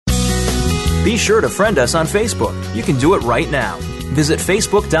Be sure to friend us on Facebook. You can do it right now. Visit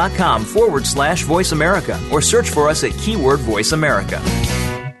facebook.com/Voice America or search for us at keyword Voice America.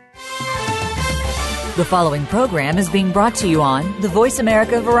 The following program is being brought to you on the Voice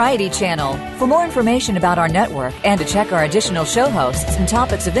America Variety Channel. For more information about our network and to check our additional show hosts and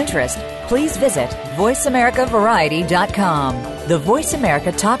topics of interest, please visit voiceamericavariety.com. The Voice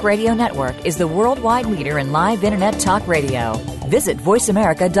America Talk Radio Network is the worldwide leader in live Internet talk radio. Visit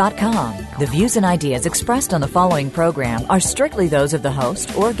voiceamerica.com. The views and ideas expressed on the following program are strictly those of the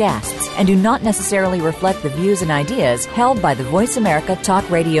host or guests and do not necessarily reflect the views and ideas held by the Voice America Talk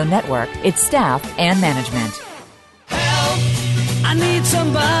Radio Network, its staff, and management. Help! I need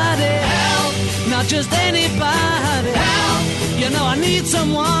somebody. Help! Not just anybody. Help! You know I need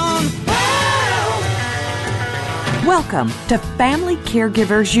someone. Help! Welcome to Family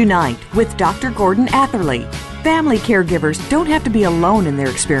Caregivers Unite with Dr. Gordon Atherley. Family caregivers don't have to be alone in their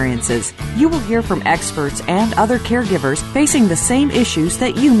experiences. You will hear from experts and other caregivers facing the same issues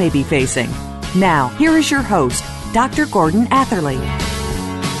that you may be facing. Now, here is your host, Dr. Gordon Atherley.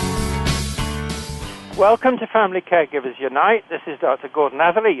 Welcome to Family Caregivers Unite. This is Dr. Gordon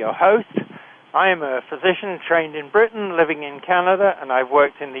Atherley, your host. I am a physician trained in Britain, living in Canada, and I've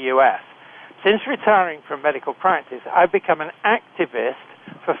worked in the U.S. Since retiring from medical practice, I've become an activist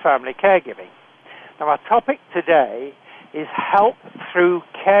for family caregiving. Now, our topic today is help through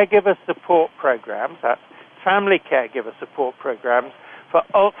caregiver support programs, that's family caregiver support programs for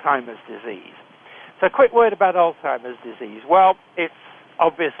Alzheimer's disease. So a quick word about Alzheimer's disease. Well, it's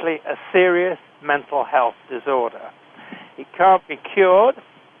obviously a serious mental health disorder. It can't be cured,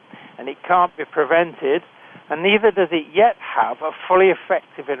 and it can't be prevented, and neither does it yet have a fully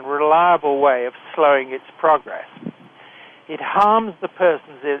effective and reliable way of slowing its progress. It harms the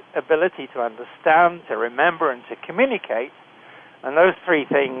person's ability to understand, to remember, and to communicate, and those three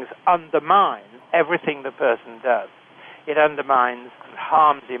things undermine everything the person does. It undermines and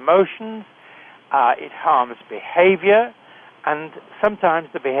harms emotions, it harms behavior, and sometimes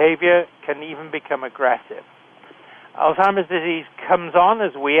the behavior can even become aggressive. Alzheimer's disease comes on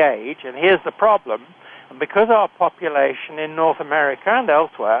as we age, and here's the problem. And because our population in North America and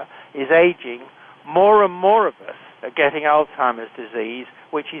elsewhere is aging, more and more of us are getting Alzheimer's disease,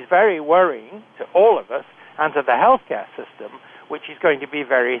 which is very worrying to all of us and to the healthcare system, which is going to be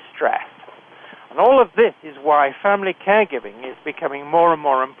very stressed. And all of this is why family caregiving is becoming more and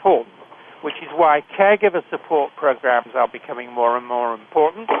more important, which is why caregiver support programs are becoming more and more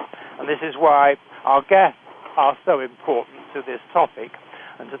important, and this is why our guests are so important to this topic.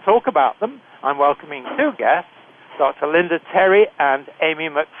 And to talk about them, I'm welcoming two guests, Dr. Linda Terry and Amy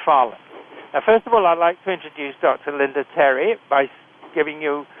McFarland. Now, first of all, I'd like to introduce Dr. Linda Terry by giving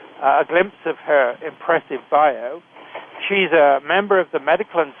you a glimpse of her impressive bio. She's a member of the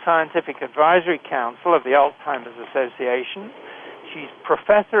Medical and Scientific Advisory Council of the Alzheimer's Association. She's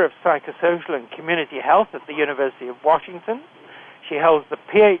professor of psychosocial and community health at the University of Washington. She holds the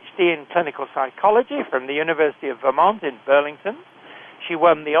PhD in clinical psychology from the University of Vermont in Burlington. She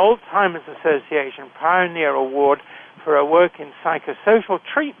won the Alzheimer's Association Pioneer Award for her work in psychosocial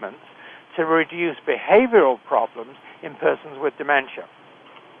treatments to reduce behavioral problems in persons with dementia.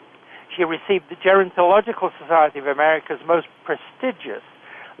 She received the Gerontological Society of America's most prestigious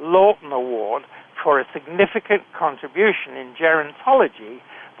Lawton Award for a significant contribution in gerontology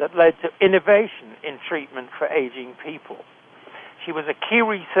that led to innovation in treatment for aging people. She was a key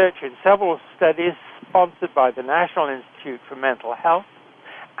researcher in several studies sponsored by the National Institute for Mental Health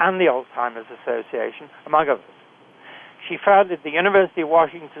and the Alzheimer's Association, among others. She founded the University of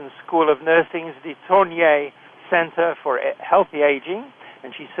Washington School of Nursing's de Tournier Center for Healthy Aging,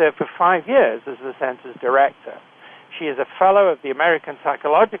 and she served for 5 years as the center's director. She is a fellow of the American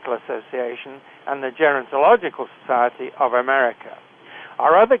Psychological Association and the Gerontological Society of America.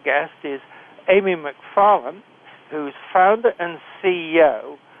 Our other guest is Amy McFarland, who's founder and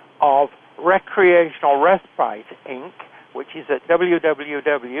CEO of Recreational Respite, Inc., which is at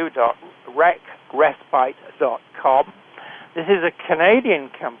www.recrespite.com. This is a Canadian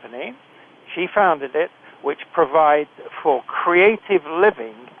company. She founded it, which provides for creative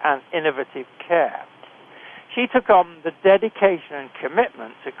living and innovative care. She took on the dedication and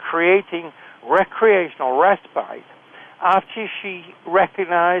commitment to creating recreational respite after she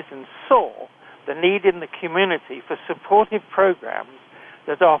recognized and saw the need in the community for supportive programs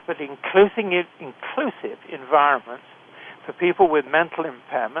that offered inclusive environments for people with mental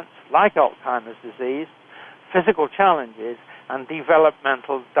impairments like Alzheimer's disease, physical challenges, and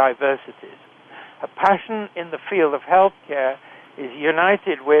developmental diversities. Her passion in the field of healthcare is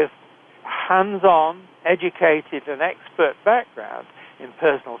united with hands-on, educated, and expert background in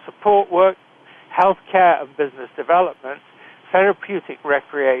personal support work, healthcare and business development, therapeutic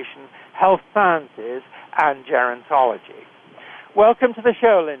recreation, health sciences, and gerontology. Welcome to the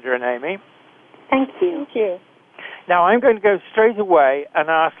show, Linda and Amy. Thank you. Thank you. Now, I'm going to go straight away and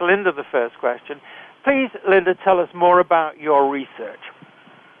ask Linda the first question. Please, Linda, tell us more about your research.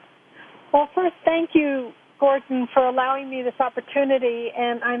 Well, first, thank you, Gordon, for allowing me this opportunity,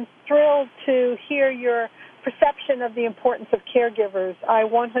 and I'm thrilled to hear your perception of the importance of caregivers. I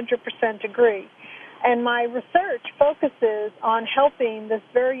 100% agree. And my research focuses on helping this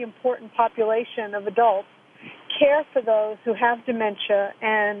very important population of adults care for those who have dementia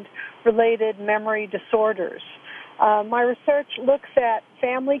and related memory disorders. My research looks at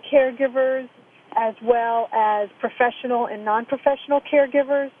family caregivers as well as professional and non-professional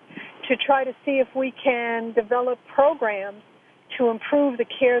caregivers to try to see if we can develop programs to improve the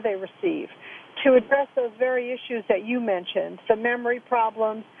care they receive, to address those very issues that you mentioned, the memory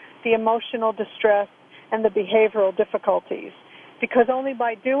problems, the emotional distress, and the behavioral difficulties. Because only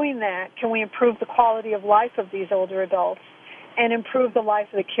by doing that can we improve the quality of life of these older adults and improve the life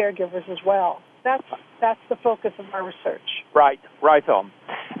of the caregivers as well. That's the focus of my research. Right on.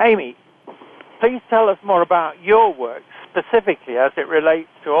 Amy, please tell us more about your work, specifically as it relates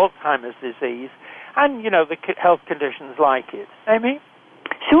to Alzheimer's disease and, the health conditions like it. Amy?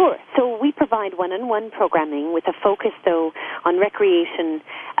 Sure. So we provide one-on-one programming with a focus, though, on recreation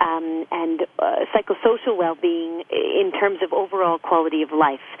and psychosocial well-being in terms of overall quality of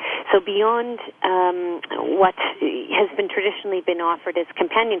life. So beyond what has been traditionally been offered as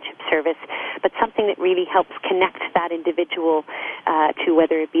companionship service, but something that really helps connect that individual to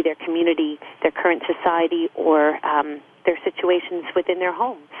whether it be their community, their current society, or their situations within their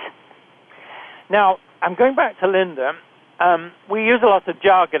homes. Now, I'm going back to Linda. We use a lot of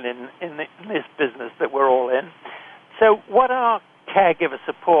jargon in this business that we're all in. So what are caregiver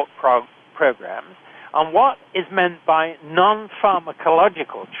support programs, and what is meant by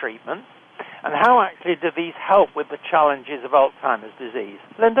non-pharmacological treatments, and how actually do these help with the challenges of Alzheimer's disease?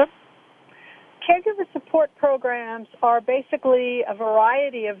 Linda? Caregiver support programs are basically a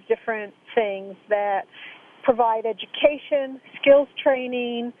variety of different things that provide education, skills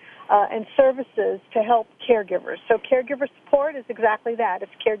training, and services to help caregivers. So caregiver support is exactly that.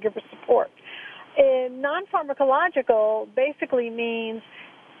 It's caregiver support. Non-pharmacological basically means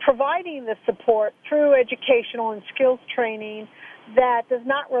providing the support through educational and skills training that does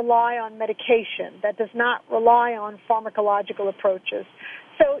not rely on medication, that does not rely on pharmacological approaches.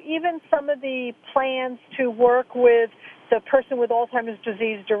 So even some of the plans to work with the person with Alzheimer's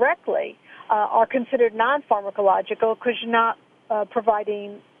disease directly are considered non-pharmacological because you're not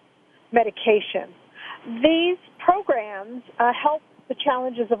providing medication. These programs help the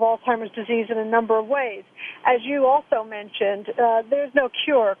challenges of Alzheimer's disease in a number of ways. As you also mentioned, there's no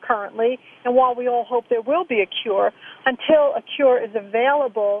cure currently, and while we all hope there will be a cure, until a cure is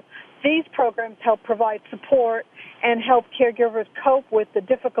available, these programs help provide support and help caregivers cope with the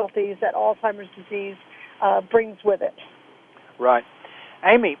difficulties that Alzheimer's disease brings with it. Right.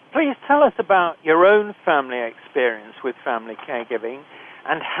 Amy, please tell us about your own family experience with family caregiving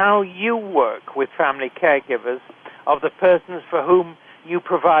and how you work with family caregivers of the persons for whom you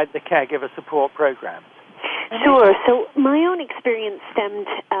provide the caregiver support programs. Sure. So my own experience stemmed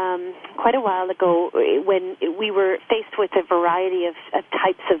quite a while ago when we were faced with a variety of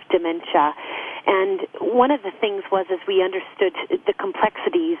types of dementia. And one of the things was, as we understood the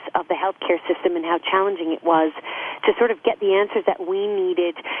complexities of the healthcare system and how challenging it was to sort of get the answers that we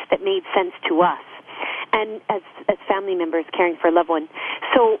needed that made sense to us, and as family members caring for a loved one.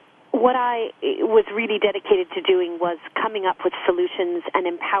 So what I was really dedicated to doing was coming up with solutions and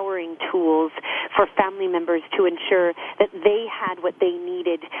empowering tools for family members to ensure that they had what they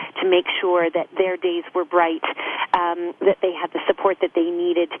needed to make sure that their days were bright, that they had the support that they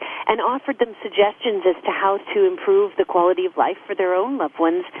needed, and offered them suggestions as to how to improve the quality of life for their own loved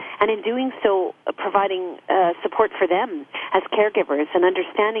ones, and in doing so, providing support for them as caregivers and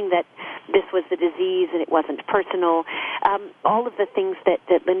understanding that this was the disease and it wasn't personal, all of the things that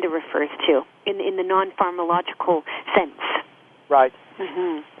Linda refers to in the non-pharmacological sense. Right.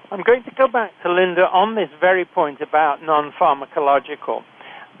 Mm-hmm. I'm going to go back to Linda on this very point about non-pharmacological.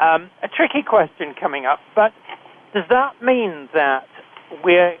 A tricky question coming up, but does that mean that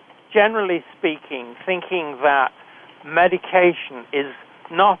we're, generally speaking, thinking that medication is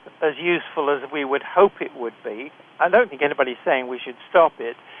not as useful as we would hope it would be? I don't think anybody's saying we should stop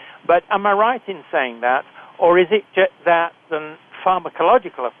it, but am I right in saying that, or is it just that the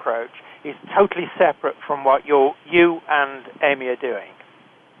pharmacological approach is totally separate from what you and Amy are doing?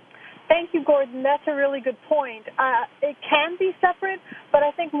 Thank you, Gordon. That's a really good point. It can be separate, but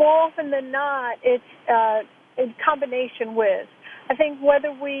I think more often than not, it's in combination with. I think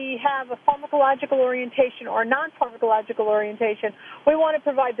whether we have a pharmacological orientation or a non-pharmacological orientation, we want to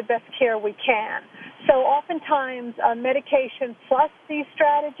provide the best care we can. So oftentimes, medication plus these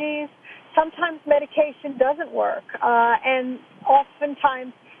strategies, sometimes medication doesn't work, and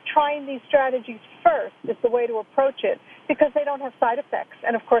oftentimes trying these strategies first is the way to approach it because they don't have side effects.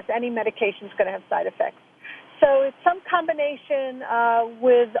 And, of course, any medication is going to have side effects. So it's some combination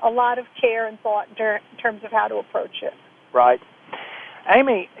with a lot of care and thought in terms of how to approach it. Right.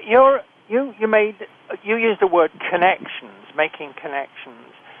 Amy, you used the word connections, making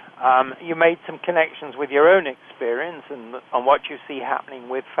connections. You made some connections with your own experience and on what you see happening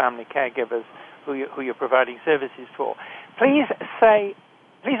with family caregivers who you're providing services for. Please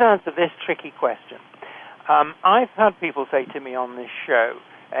answer this tricky question. I've had people say to me on this show,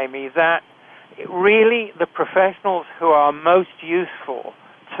 Amy, that really the professionals who are most useful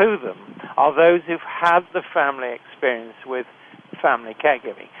to them are those who've had the family experience with family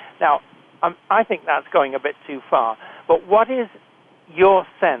caregiving. Now, I think that's going a bit too far, but what is your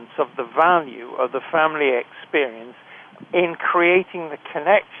sense of the value of the family experience in creating the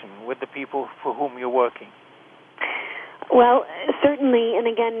connection with the people for whom you're working? Well, certainly, and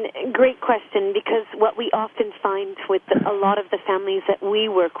again, great question, because what we often find with a lot of the families that we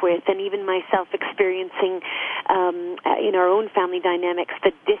work with, and even myself experiencing in our own family dynamics,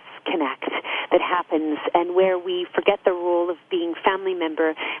 the disconnect that happens, and where we forget the role of being family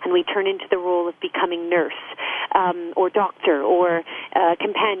member and we turn into the role of becoming nurse or doctor or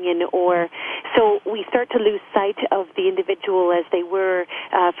companion, or so we start to lose sight of the individual as they were,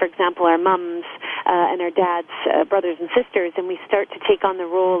 for example, our mums and our dads, brothers and sisters, and we start to take on the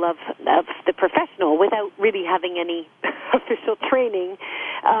role of the professional without really having any official training.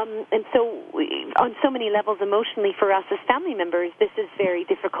 And so on so many levels emotionally for us as family members, this is very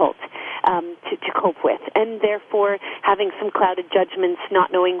difficult to cope with, and therefore having some clouded judgments,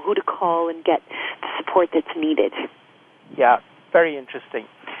 not knowing who to call and get the support that's needed. Yeah, very interesting.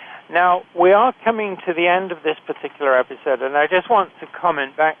 Now, we are coming to the end of this particular episode, and I just want to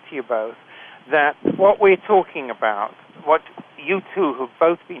comment back to you both that what we're talking about, what you two have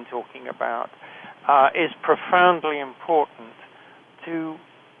both been talking about, is profoundly important to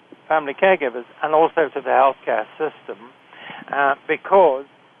family caregivers and also to the healthcare system, because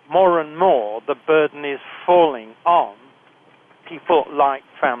more and more the burden is falling on people like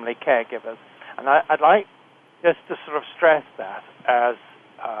family caregivers. And I'd like just to sort of stress that as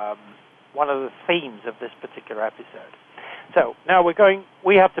one of the themes of this particular episode. So now we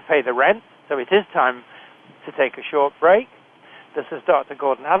have to pay the rent, so it is time to take a short break. This is Dr.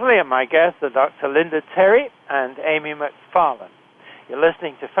 Gordon Atherley, and my guests are Dr. Linda Terry and Amy McFarlane. You're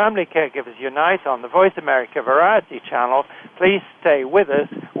listening to Family Caregivers Unite on the Voice America Variety Channel. Please stay with us.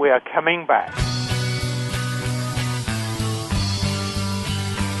 We are coming back.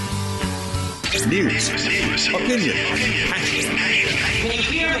 News, opinion,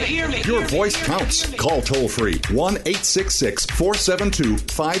 your voice counts. Call toll-free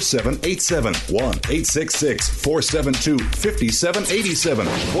 1-866-472-5787. 1-866-472-5787.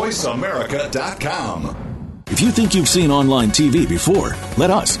 VoiceAmerica.com. If you think you've seen online TV before,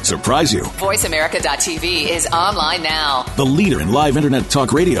 let us surprise you. VoiceAmerica.tv is online now. The leader in live Internet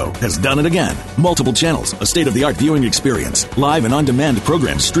talk radio has done it again. Multiple channels, a state-of-the-art viewing experience, live and on-demand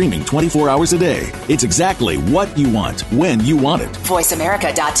programs streaming 24 hours a day. It's exactly what you want, when you want it.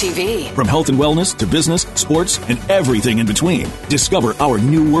 VoiceAmerica.tv. From health and wellness to business, sports, and everything in between. Discover our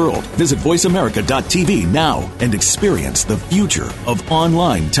new world. Visit VoiceAmerica.tv now and experience the future of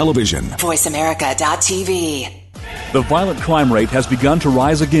online television. VoiceAmerica.tv. The violent crime rate has begun to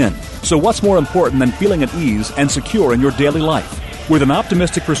rise again. So what's more important than feeling at ease and secure in your daily life? With an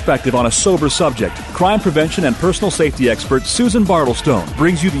optimistic perspective on a sober subject, crime prevention and personal safety expert Susan Bartlestone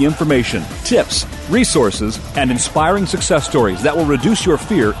brings you the information, tips, resources, and inspiring success stories that will reduce your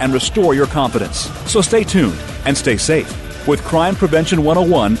fear and restore your confidence. So stay tuned and stay safe with Crime Prevention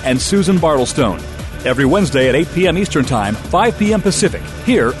 101 and Susan Bartlestone. Every Wednesday at 8 p.m. Eastern Time, 5 p.m. Pacific,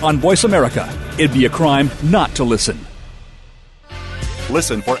 here on Voice America. It'd be a crime not to listen.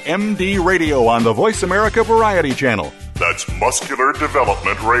 Listen for MD Radio on the Voice America Variety Channel. That's Muscular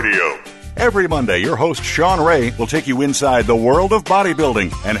Development Radio. Every Monday, your host, Sean Ray, will take you inside the world of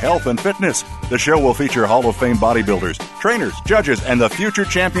bodybuilding and health and fitness. The show will feature Hall of Fame bodybuilders, trainers, judges, and the future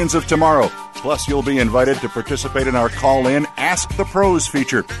champions of tomorrow. Plus, you'll be invited to participate in our call-in Ask the Pros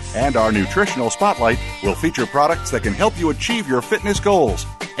feature. And our Nutritional Spotlight will feature products that can help you achieve your fitness goals.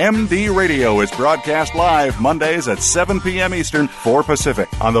 MD Radio is broadcast live Mondays at 7 p.m. Eastern, 4 Pacific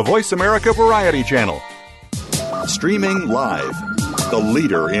on the Voice America Variety Channel. Streaming live, the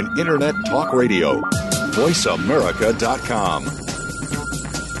leader in Internet talk radio, voiceamerica.com.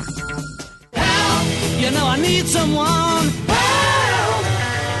 You know I need someone.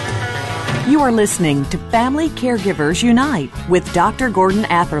 You are listening to Family Caregivers Unite with Dr. Gordon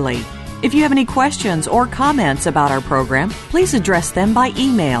Atherley. If you have any questions or comments about our program, please address them by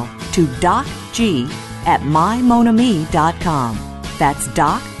email to docg@mymonami.com. That's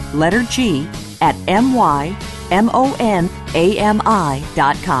doc, letter G, at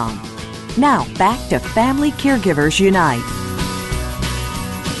mymonami.com. Now, back to Family Caregivers Unite.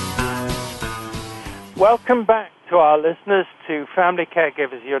 Welcome back to our listeners to Family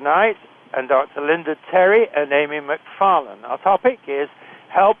Caregivers Unite and Dr. Linda Terry and Amy McFarlane. Our topic is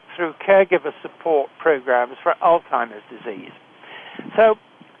help through caregiver support programs for Alzheimer's disease. So,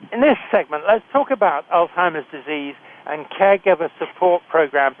 in this segment, let's talk about Alzheimer's disease and caregiver support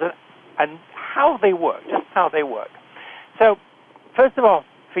programs and how they work, just how they work. So, first of all,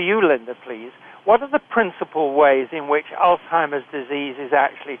 for you, Linda, please, what are the principal ways in which Alzheimer's disease is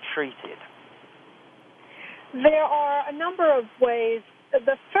actually treated? There are a number of ways.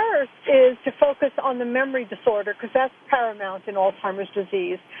 The first is to focus on the memory disorder because that's paramount in Alzheimer's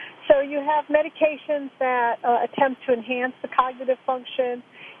disease. So you have medications that attempt to enhance the cognitive function.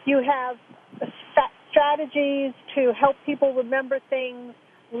 You have strategies to help people remember things,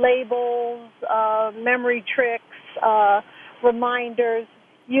 labels, memory tricks, reminders.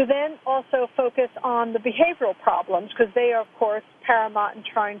 You then also focus on the behavioral problems because they are, of course, paramount in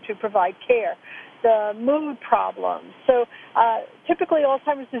trying to provide care. The mood problems. So typically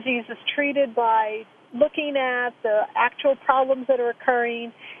Alzheimer's disease is treated by looking at the actual problems that are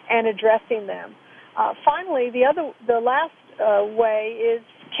occurring and addressing them. Finally, the last way is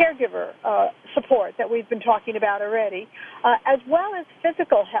caregiver support that we've been talking about already, as well as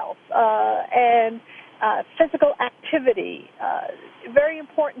physical health and physical activity. Very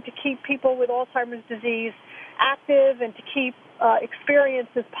important to keep people with Alzheimer's disease active and to keep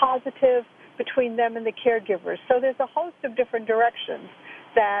experiences positive between them and the caregivers. So there's a host of different directions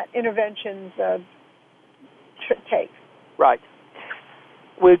that interventions take. Right.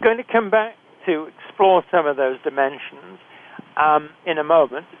 We're going to come back to explore some of those dimensions in a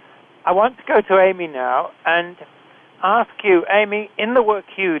moment. I want to go to Amy now and ask you, Amy, in the work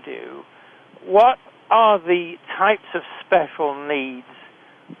you do, what are the types of special needs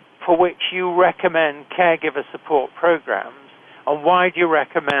for which you recommend caregiver support programs, and why do you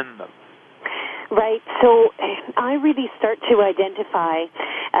recommend them? Right. So I really start to identify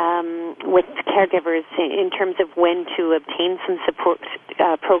with caregivers in terms of when to obtain some support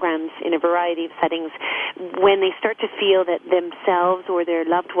programs in a variety of settings when they start to feel that themselves or their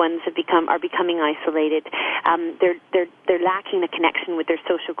loved ones are becoming isolated. They're lacking the connection with their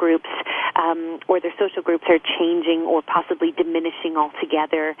social groups, or their social groups are changing or possibly diminishing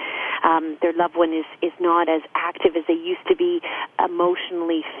altogether. Their loved one is not as active as they used to be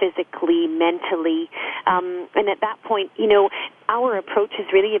emotionally, physically, mentally. And at that point, our approach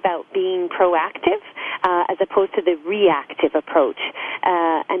is really about being proactive as opposed to the reactive approach.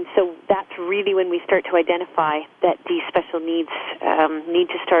 And so that's really when we start to identify that these special needs need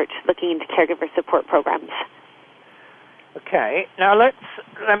to start looking into caregiver support programs. Okay. Now let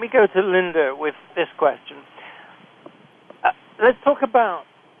me go to Linda with this question. Let's talk about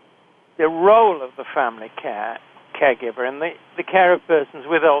the role of the family caregiver and the care of persons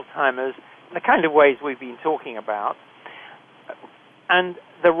with Alzheimer's, the kind of ways we've been talking about, and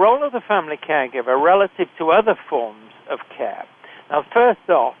the role of the family caregiver relative to other forms of care. Now, first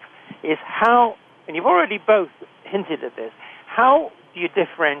off is how, and you've already both hinted at this, how do you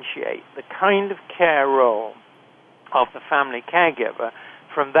differentiate the kind of care role of the family caregiver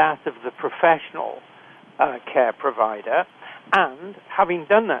from that of the professional care provider? And having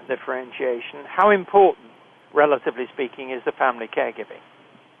done that differentiation, how important, relatively speaking, is the family caregiving?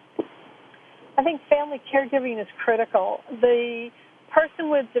 I think family caregiving is critical. The person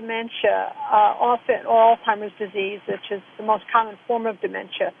with dementia, often, or Alzheimer's disease, which is the most common form of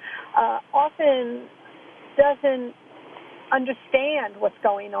dementia, often doesn't understand what's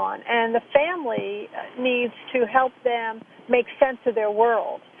going on, and the family needs to help them make sense of their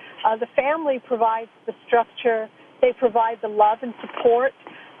world. The family provides the structure, they provide the love and support.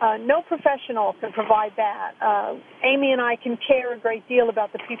 No professional can provide that. Amy and I can care a great deal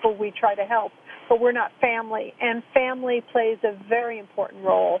about the people we try to help, but we're not family, and family plays a very important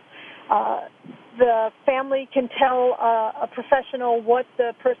role. The family can tell a professional what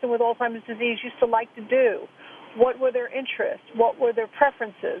the person with Alzheimer's disease used to like to do, What were their interests? What were their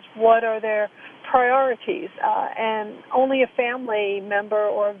preferences? What are their priorities? And only a family member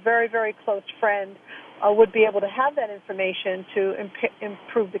or a very, very close friend would be able to have that information to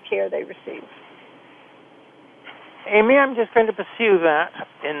improve the care they receive. Amy, I'm just going to pursue that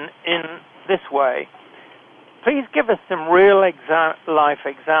in this way. Please give us some real life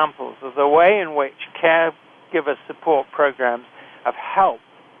examples of the way in which caregiver support programs have helped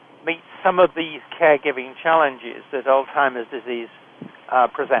meet some of these caregiving challenges that Alzheimer's disease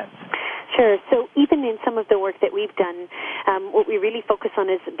presents. Sure. So even in some of the work that we've done, what we really focus on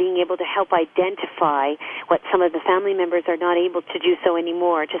is being able to help identify what some of the family members are not able to do so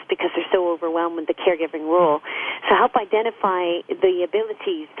anymore just because they're so overwhelmed with the caregiving role. So help identify the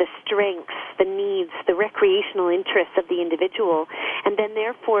abilities, the strengths, the needs, the recreational interests of the individual, and then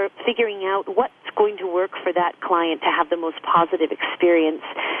therefore figuring out what's going to work for that client to have the most positive experience.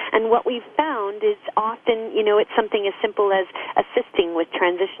 And what we've found is often, it's something as simple as assisting with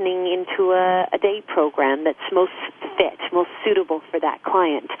transitioning into a day program that's most fit, most suitable for that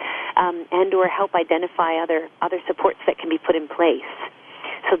client, and or help identify other supports that can be put in place.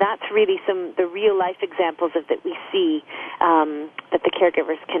 So that's really the real life examples of that we see that the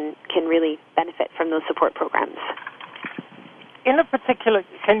caregivers can really benefit from those support programs.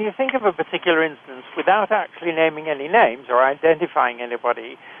 Can you think of a particular instance, without actually naming any names or identifying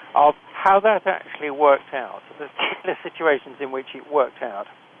anybody, of how that actually worked out, the particular situations in which it worked out?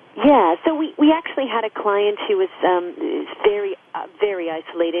 Yeah, so we actually had a client who was very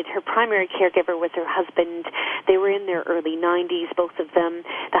isolated. Her primary caregiver was her husband. They were in their early 90s, both of them.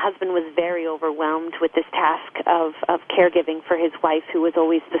 The husband was very overwhelmed with this task of caregiving for his wife, who was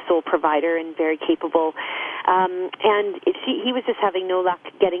always the sole provider and very capable. And he was just having no luck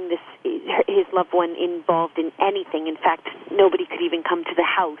getting his loved one involved in anything. In fact, nobody could even come to the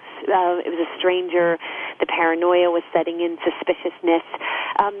house. It was a stranger. The paranoia was setting in, suspiciousness.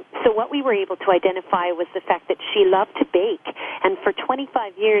 So what we were able to identify was the fact that she loved to bake, and for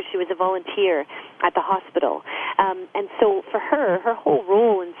 25 years she was a volunteer at the hospital. And so for her whole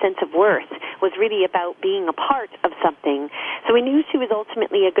role and sense of worth was really about being a part of something. So we knew she was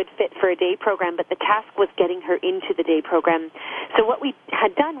ultimately a good fit for a day program, but the task was getting her into the day program. So what we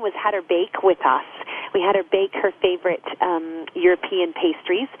had done was had her bake with us. We had her bake her favorite European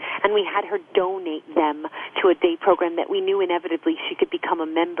pastries, and we had her donate them to a day program that we knew inevitably she could become a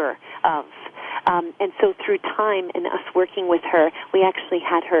member of. And so through time and us working with her, we actually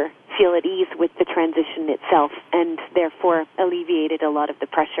had her feel at ease with the transition itself and therefore alleviated a lot of the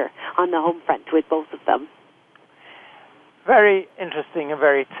pressure on the home front with both of them. Very interesting and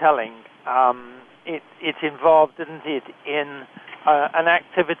very telling. It involved, didn't it, in an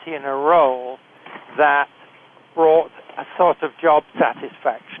activity and a role that brought a sort of job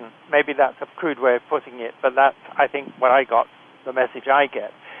satisfaction. Maybe that's a crude way of putting it, but that's, I think, what I got, the message I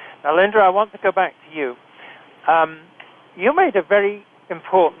get. Now, Linda, I want to go back to you. You made a very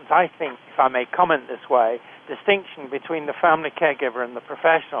important, I think, if I may comment this way, distinction between the family caregiver and the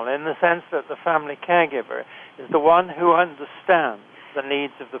professional, in the sense that the family caregiver is the one who understands the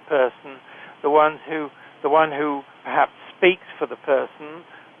needs of the person, the one who perhaps speaks for the person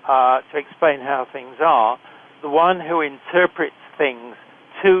to explain how things are, the one who interprets things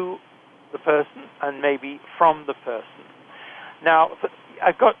to the person and maybe from the person. Now,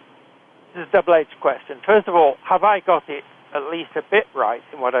 I've got this double-edged question. First of all, have I got it at least a bit right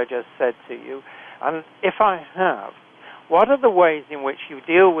in what I just said to you? And if I have, what are the ways in which you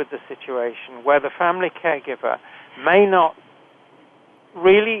deal with the situation where the family caregiver may not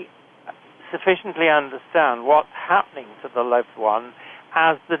really sufficiently understand what's happening to the loved one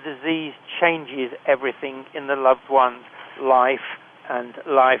as the disease changes everything in the loved one's life and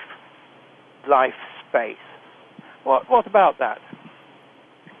life space? What about that?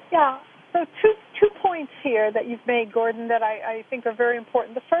 Yeah, so two points here that you've made, Gordon, that I think are very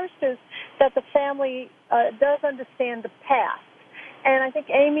important. The first is that the family does understand the past. And I think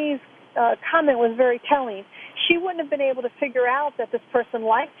Amy's comment was very telling. She wouldn't have been able to figure out that this person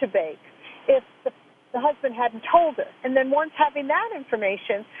liked to bake if the husband hadn't told her. And then once having that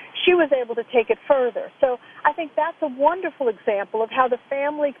information, she was able to take it further. So I think that's a wonderful example of how the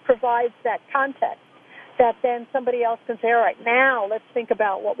family provides that context that then somebody else can say, all right, now let's think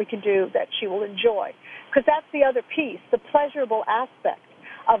about what we can do that she will enjoy. Because that's the other piece, the pleasurable aspect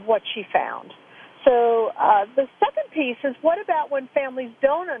of what she found. So the second piece is, what about when families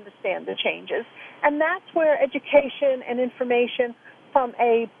don't understand the changes? And that's where education and information from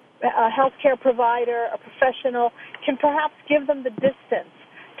a healthcare provider, a professional, can perhaps give them the distance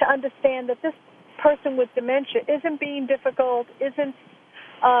to understand that this person with dementia isn't being difficult, isn't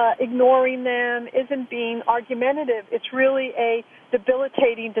ignoring them, isn't being argumentative. It's really a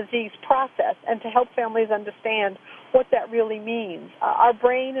debilitating disease process, and to help families understand what that really means. Our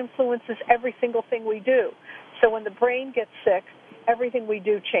brain influences every single thing we do. So when the brain gets sick, everything we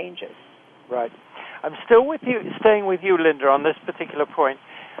do changes. Right. I'm still staying with you, Linda, on this particular point.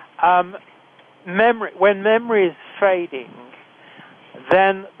 When memory is fading,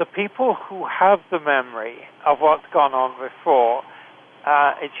 then the people who have the memory of what's gone on before,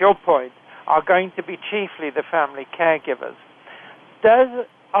 it's your point, are going to be chiefly the family caregivers.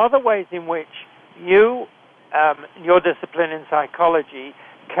 Are there ways in which you, your discipline in psychology,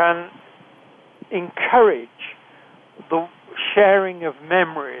 can encourage the sharing of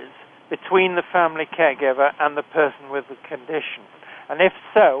memories between the family caregiver and the person with the condition? And if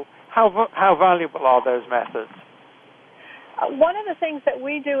so, how valuable are those methods? One of the things that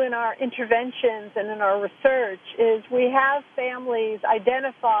we do in our interventions and in our research is we have families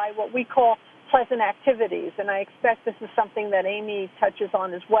identify what we call pleasant activities, and I expect this is something that Amy touches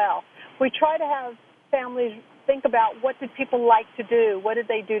on as well. We try to have families think about what did people like to do, what did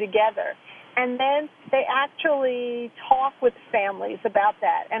they do together, and then they actually talk with families about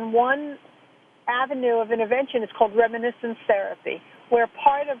that. And one avenue of intervention is called reminiscence therapy, where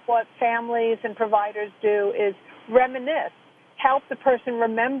part of what families and providers do is reminisce, help the person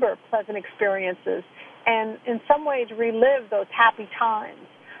remember pleasant experiences, and in some ways relive those happy times.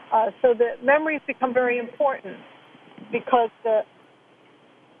 So the memories become very important because the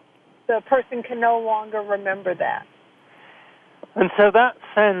person can no longer remember that. And so that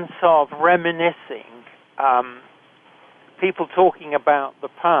sense of reminiscing, people talking about the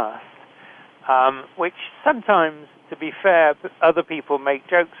past, which sometimes, to be fair, other people make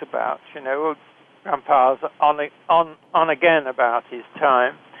jokes about, Grandpa's on again about his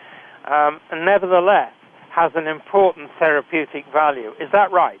time, and nevertheless has an important therapeutic value. Is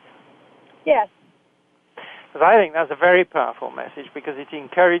that right? Yes. Because I think that's a very powerful message, because it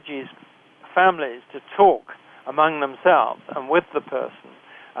encourages families to talk among themselves and with the person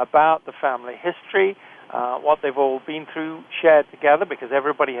about the family history, what they've all been through, shared together, because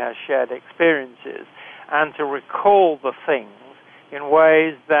everybody has shared experiences, and to recall the things in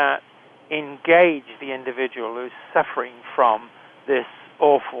ways that engage the individual who's suffering from this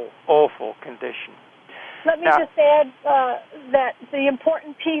awful, awful condition. Let me just add that the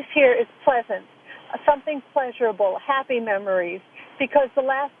important piece here is pleasant, something pleasurable, happy memories, because the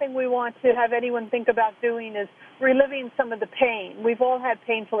last thing we want to have anyone think about doing is reliving some of the pain. We've all had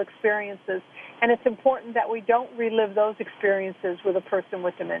painful experiences, and it's important that we don't relive those experiences with a person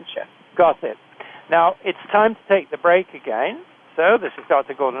with dementia. Got it. Now, it's time to take the break again. So this is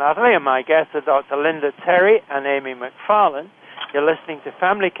Dr. Gordon Atherley, and my guests are Dr. Linda Terry and Amy McFarlane. You're listening to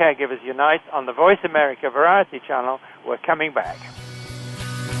Family Caregivers Unite on the Voice America Variety Channel. We're coming back.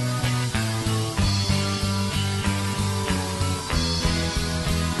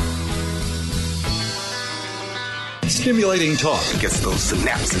 Stimulating talk. It gets those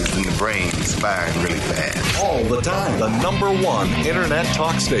synapses in the brain firing really fast. All the time. The #1 Internet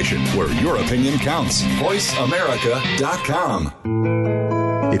talk station where your opinion counts. VoiceAmerica.com.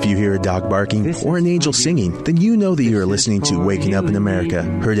 If you hear a dog barking or an angel singing, then you know that you are listening to Waking Up in America.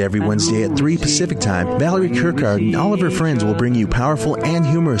 Heard every Wednesday at 3 Pacific Time, Valerie Kirkard and all of her friends will bring you powerful and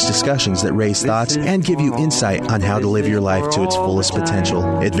humorous discussions that raise thoughts and give you insight on how to live your life to its fullest potential.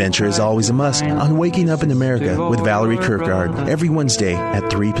 Adventure is always a must on Waking Up in America with Valerie Kirkard, every Wednesday at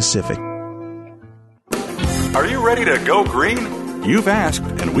 3 Pacific. Are you ready to go green? You've asked,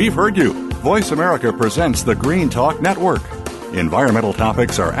 and we've heard you. Voice America presents the Green Talk Network. Environmental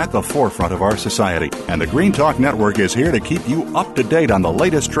topics are at the forefront of our society, and the Green Talk Network is here to keep you up to date on the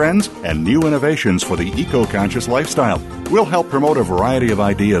latest trends and new innovations for the eco-conscious lifestyle. We'll help promote a variety of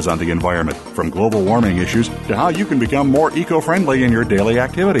ideas on the environment, from global warming issues to how you can become more eco-friendly in your daily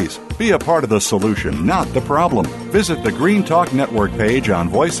activities. Be a part of the solution, not the problem. Visit the Green Talk Network page on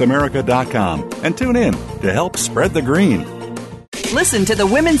VoiceAmerica.com and tune in to help spread the green. Listen to the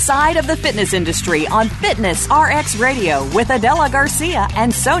women's side of the fitness industry on Fitness RX Radio with Adela Garcia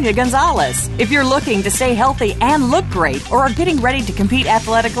and Sonia Gonzalez. If you're looking to stay healthy and look great or are getting ready to compete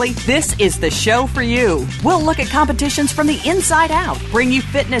athletically, this is the show for you. We'll look at competitions from the inside out, bring you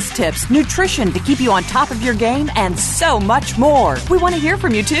fitness tips, nutrition to keep you on top of your game, and so much more. We want to hear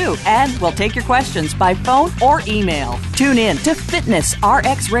from you too, and we'll take your questions by phone or email. Tune in to Fitness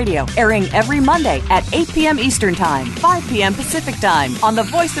RX Radio, airing every Monday at 8 p.m. Eastern Time, 5 p.m. Pacific Time on the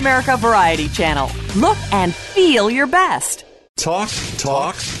Voice America Variety Channel. Look and feel your best. Talk,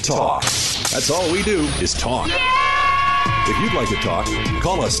 talk, talk. That's all we do is talk. Yeah! If you'd like to talk,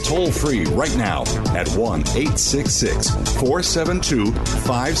 call us toll-free right now at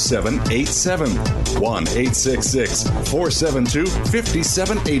 1-866-472-5787.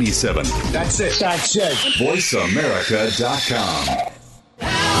 1-866-472-5787. That's it.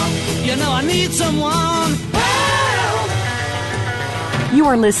 VoiceAmerica.com. You know I need someone. You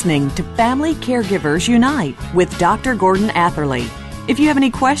are listening to Family Caregivers Unite with Dr. Gordon Atherley. If you have any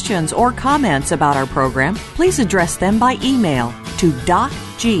questions or comments about our program, please address them by email to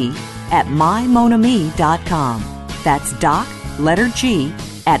docg@mymonami.com. That's doc, letter G,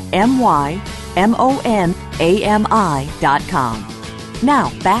 at mymonami.com.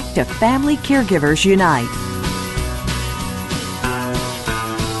 Now, back to Family Caregivers Unite.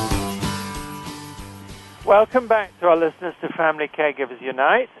 Welcome back to our listeners to Family Caregivers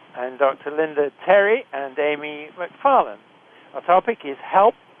Unite. I'm Dr. Linda Terry and Amy McFarlane. Our topic is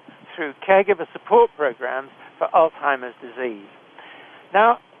help through caregiver support programs for Alzheimer's disease.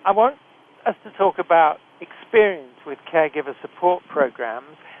 Now, I want us to talk about experience with caregiver support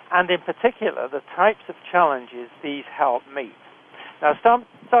programs and, in particular, the types of challenges these help meet. Now,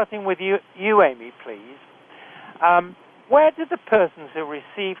 starting with you, Amy, please. Where do the persons who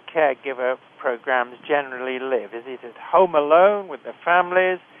receive caregiver programs generally live? Is it at home alone with their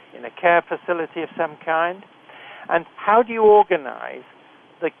families, in a care facility of some kind? And how do you organize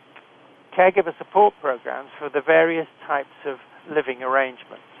the caregiver support programs for the various types of living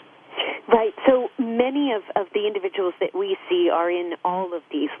arrangements? Right. So many of the individuals that we see are in all of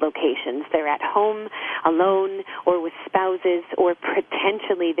these locations. They're at home, alone, or with spouses, or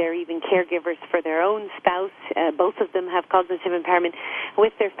potentially they're even caregivers for their own spouse. Both of them have cognitive impairment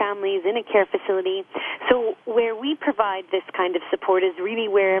with their families in a care facility. So where we provide this kind of support is really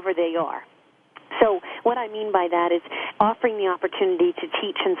wherever they are. So what I mean by that is offering the opportunity to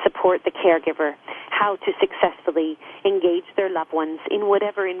teach and support the caregiver how to successfully engage their loved ones in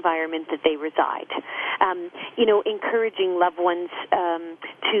whatever environment that they reside. Encouraging loved ones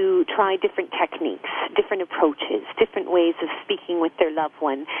to try different techniques, different approaches, different ways of speaking with their loved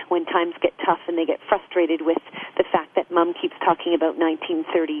one when times get tough and they get frustrated with the fact that mom keeps talking about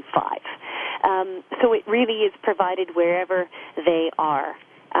 1935. So it really is provided wherever they are.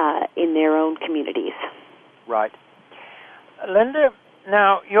 In their own communities. Right. Linda,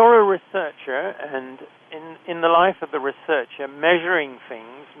 now you're a researcher, and in the life of the researcher, measuring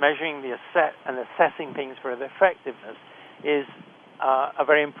things, and assessing things for their effectiveness is a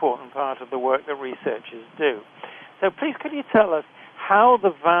very important part of the work that researchers do. So please could you tell us how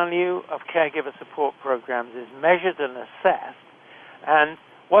the value of caregiver support programs is measured and assessed, and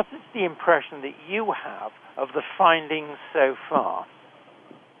what is the impression that you have of the findings so far?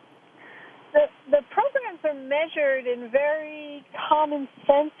 The programs are measured in very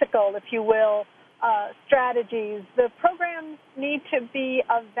commonsensical, if you will, strategies. The programs need to be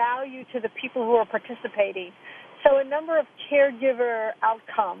of value to the people who are participating. So a number of caregiver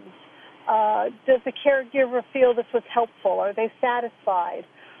outcomes. Does the caregiver feel this was helpful? Are they satisfied?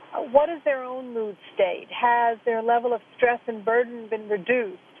 What is their own mood state? Has their level of stress and burden been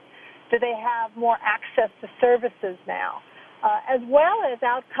reduced? Do they have more access to services now? As well as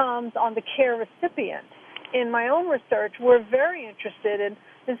outcomes on the care recipient. In my own research, we're very interested in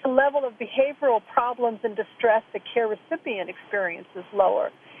is the level of behavioral problems and distress the care recipient experiences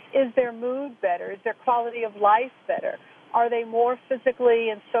lower. Is their mood better? Is their quality of life better? Are they more physically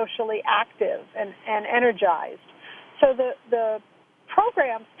and socially active and energized? So the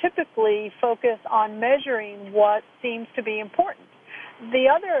programs typically focus on measuring what seems to be important. The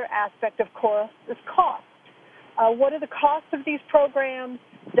other aspect, of course, is cost. What are the costs of these programs?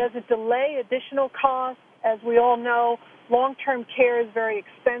 Does it delay additional costs? As we all know, long-term care is very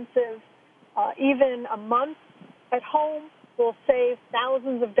expensive. Even a month at home will save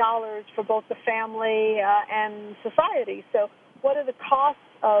thousands of dollars for both the family and society. So what are the costs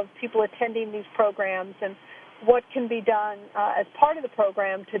of people attending these programs, and what can be done as part of the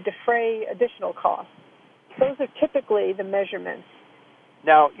program to defray additional costs? Those are typically the measurements.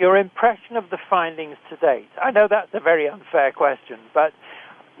 Now, your impression of the findings to date. I know that's a very unfair question, but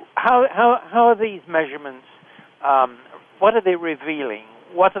how are these measurements, what are they revealing?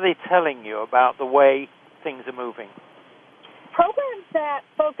 What are they telling you about the way things are moving? Programs that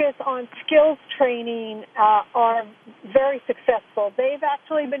focus on skills training are very successful. They've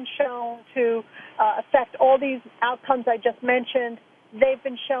actually been shown to affect all these outcomes I just mentioned. They've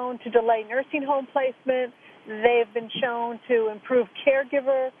been shown to delay nursing home placement. They've been shown to improve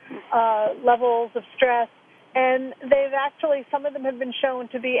caregiver levels of stress, and some of them have been shown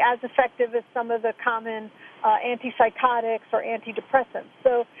to be as effective as some of the common antipsychotics or antidepressants.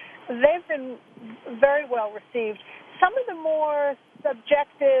 So they've been very well received. some of the more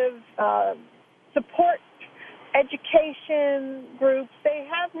subjective support education groups, they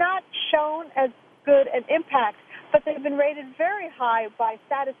have not shown as good an impact, but they've been rated very high by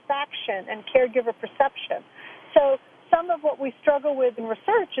satisfaction and caregiver perception. So some of what we struggle with in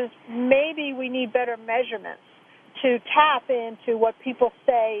research is maybe we need better measurements to tap into what people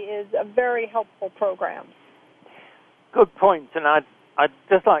say is a very helpful program. Good point, and I'd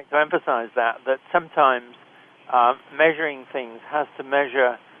just like to emphasize that sometimes measuring things has to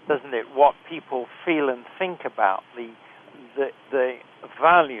measure, doesn't it, what people feel and think about the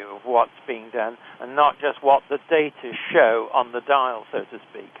value of what's being done, and not just what the data show on the dial, so to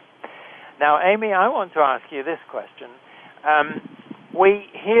speak. Now, Amy, I want to ask you this question. We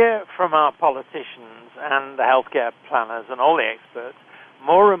hear from our politicians and the healthcare planners and all the experts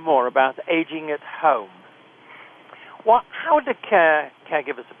more and more about aging at home. How do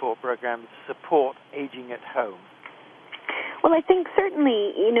caregiver support programs support aging at home? Well, I think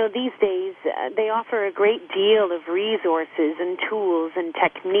certainly, these days they offer a great deal of resources and tools and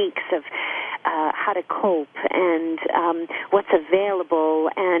techniques of how to cope and what's available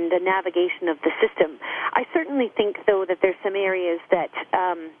and a navigation of the system. I certainly think, though, that there's some areas that,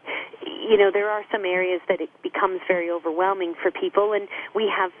 there are some areas that it becomes very overwhelming for people, and we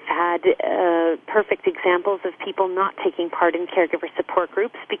have had perfect examples of people not taking part in caregiver support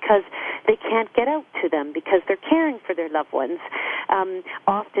groups because they can't get out to them because they're caring for their loved ones.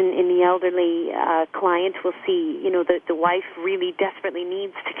 Often in the elderly client, we'll see, the wife really desperately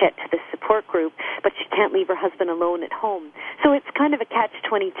needs to get to the support group, but she can't leave her husband alone at home. So it's kind of a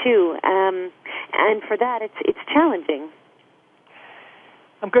catch-22, and for that, it's challenging.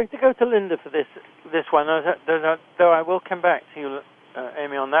 I'm going to go to Linda for this one, though I will come back to you,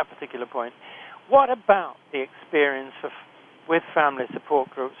 Amy, on that particular point. What about the experience with family support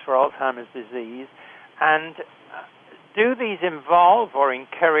groups for Alzheimer's disease, and do these involve or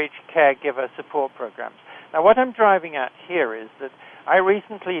encourage caregiver support programs? Now, what I'm driving at here is that I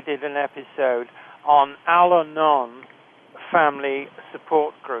recently did an episode on Al-Anon family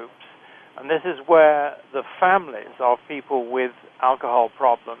support groups, and this is where the families of people with alcohol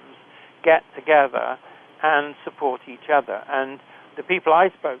problems get together and support each other. And the people I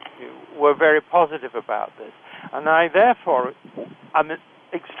spoke to were very positive about this. And I, therefore, am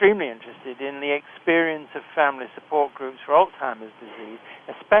extremely interested in the experience of family support groups for Alzheimer's disease,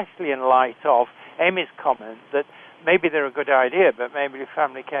 especially in light of Amy's comment that maybe they're a good idea, but maybe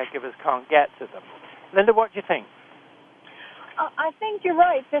family caregivers can't get to them. Linda, what do you think? I think you're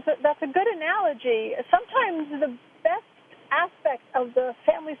right. That's a good analogy. Sometimes the best aspects of the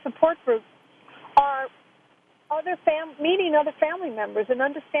family support group are meeting other family members and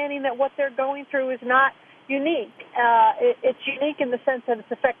understanding that what they're going through is not unique. It's unique in the sense that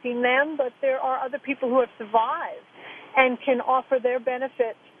it's affecting them, but there are other people who have survived and can offer their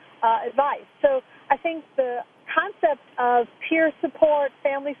benefit advice. So I think the concept of peer support,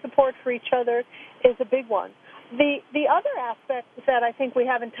 family support for each other is a big one. The other aspect that I think we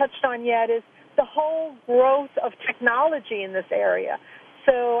haven't touched on yet is the whole growth of technology in this area.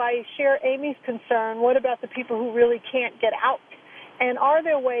 So I share Amy's concern. What about the people who really can't get out? And are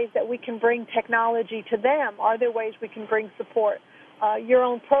there ways that we can bring technology to them? Are there ways we can bring support? Your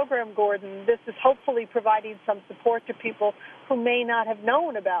own program, Gordon, this is hopefully providing some support to people who may not have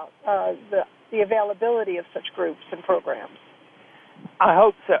known about the availability of such groups and programs. I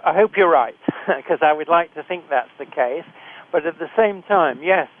hope so. I hope you're right, because I would like to think that's the case. But at the same time,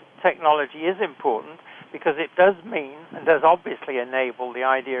 yes, technology is important because it does mean and does obviously enable the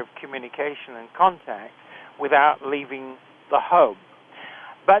idea of communication and contact without leaving the home.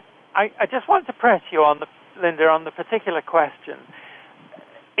 But I just want to press you on Linda, on the particular question.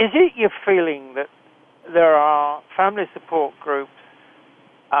 Is it your feeling that there are family support groups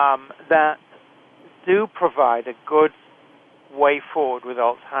that do provide a good way forward with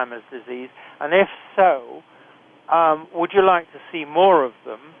Alzheimer's disease? And if so, would you like to see more of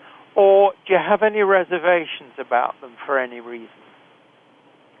them? Or do you have any reservations about them for any reason?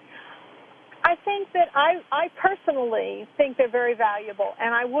 I think that I personally think they're very valuable,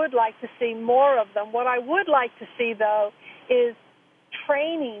 and I would like to see more of them. What I would like to see, though, is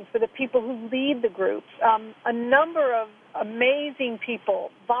training for the people who lead the groups. A number of amazing people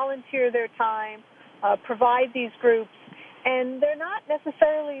volunteer their time, provide these groups, and they're not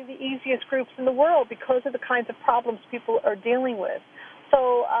necessarily the easiest groups in the world because of the kinds of problems people are dealing with.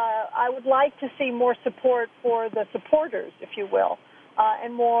 So I would like to see more support for the supporters, if you will,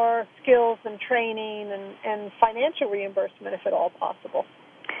 and more skills and training and financial reimbursement, if at all possible.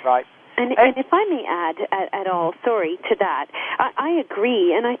 Right. And if I may add at all, sorry, to that, I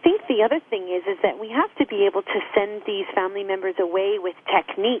agree. And I think the other thing is that we have to be able to send these family members away with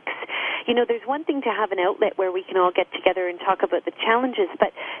techniques. You know, there's one thing to have an outlet where we can all get together and talk about the challenges,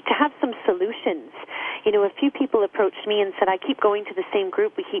 but to have some solutions. You know, a few people approached me and said, I keep going to the same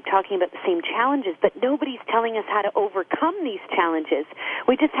group, we keep talking about the same challenges, but nobody's telling us how to overcome these challenges.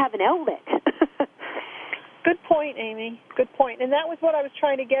 We just have an outlet. Good point, Amy. Good point. And that was what I was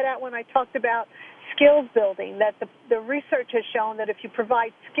trying to get at when I talked about skills building, that the research has shown that if you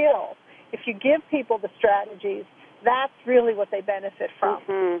provide skills, if you give people the strategies, that's really what they benefit from.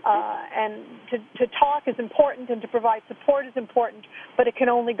 And to talk is important and to provide support is important, but it can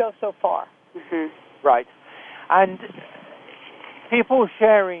only go so far. Right. And people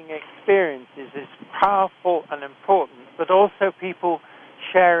sharing experiences is powerful and important, but also people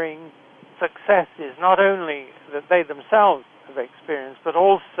sharing successes, not only that they themselves have experienced, but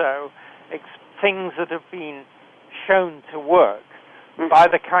also things that have been shown to work by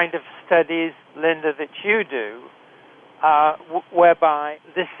the kind of studies, Linda, that you do, whereby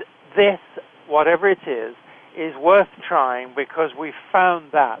this, whatever it is worth trying because we've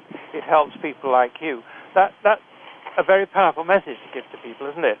found that it helps people like you. That's a very powerful message to give to people,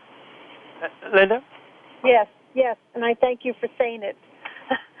 isn't it? Linda? Yes, and I thank you for saying it.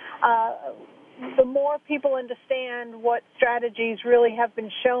 The more people understand what strategies really have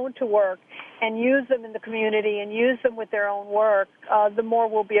been shown to work and use them in the community and use them with their own work, the more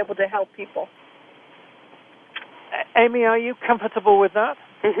we'll be able to help people. Amy, are you comfortable with that?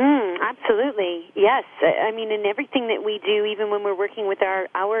 Absolutely, yes. I mean, in everything that we do, even when we're working with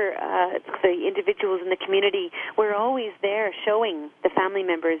the individuals in the community, we're always there showing the family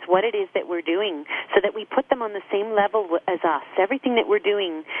members what it is that we're doing so that we put them on the same level as us. Everything that we're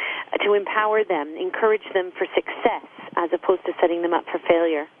doing to empower them, encourage them for success as opposed to setting them up for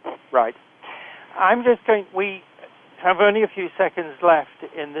failure. Right. We have only a few seconds left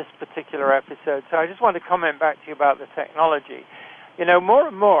in this particular episode, so I just want to comment back to you about the technology. You know, more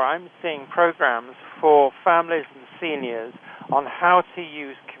and more I'm seeing programs for families and seniors on how to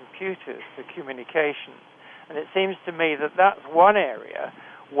use computers for communication. And it seems to me that that's one area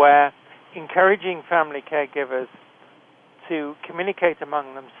where encouraging family caregivers to communicate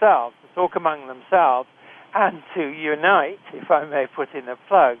among themselves, to talk among themselves, and to unite, if I may put in a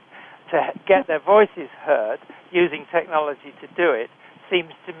plug, to get their voices heard using technology to do it,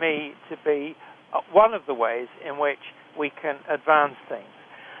 seems to me to be one of the ways in which we can advance things.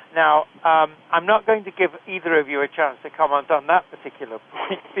 Now, I'm not going to give either of you a chance to comment on that particular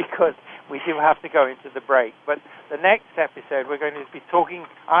point because we do have to go into the break. But the next episode, we're going to be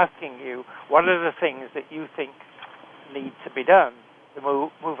asking you what are the things that you think need to be done to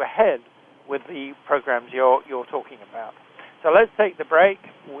move ahead with the programs you're talking about. So let's take the break.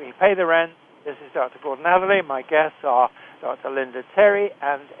 We pay the rent. This is Dr. Gordon Atherley. My guests are Dr. Linda Terry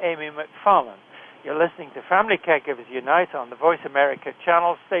and Amy McFarlane. You're listening to Family Caregivers Unite on the Voice America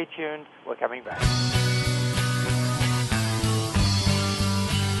channel. Stay tuned. We're coming back.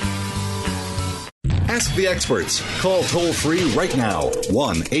 Ask the experts. Call toll-free right now,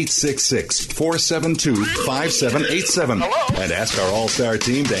 1-866-472-5787. And ask our All-Star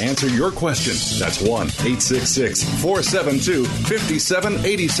team to answer your question. That's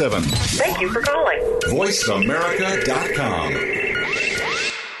 1-866-472-5787. Thank you for calling. VoiceAmerica.com.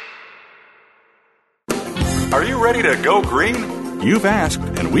 Are you ready to go green? You've asked,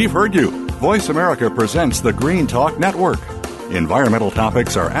 and we've heard you. Voice America presents the Green Talk Network. Environmental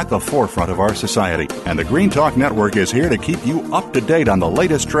topics are at the forefront of our society, and the Green Talk Network is here to keep you up to date on the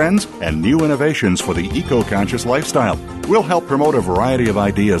latest trends and new innovations for the eco-conscious lifestyle. We'll help promote a variety of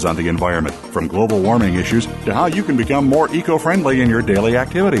ideas on the environment, from global warming issues to how you can become more eco-friendly in your daily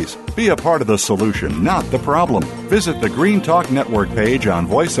activities. Be a part of the solution, not the problem. Visit the Green Talk Network page on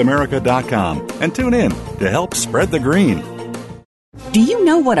voiceamerica.com and tune in to help spread the green. Do you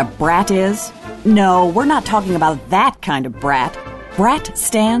know what a brat is? No, we're not talking about that kind of brat. BRAT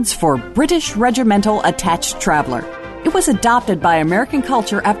stands for British Regimental Attached Traveler. It was adopted by American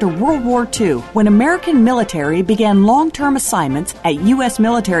culture after World War II, when American military began long-term assignments at U.S.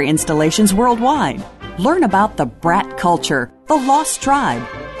 military installations worldwide. Learn about the brat culture, the lost tribe,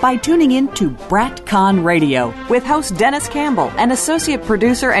 by tuning in to BratCon Radio with host Dennis Campbell and associate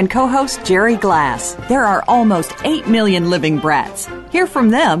producer and co-host Jerry Glass. There are almost 8 million living brats. Hear from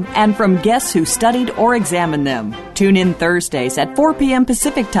them and from guests who studied or examined them. Tune in Thursdays at 4 p.m.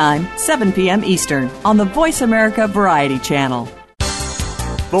 Pacific Time, 7 p.m. Eastern on the Voice America Variety Channel.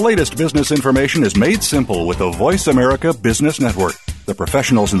 The latest business information is made simple with the Voice America Business Network. The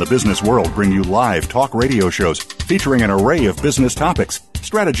professionals in the business world bring you live talk radio shows featuring an array of business topics.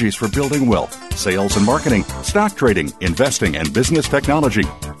 strategies for building wealth, sales and marketing, stock trading, investing, and business technology.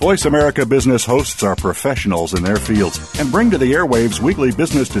 Voice America Business hosts are professionals in their fields and bring to the airwaves weekly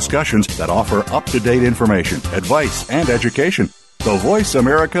business discussions that offer up-to-date information, advice, and education. The Voice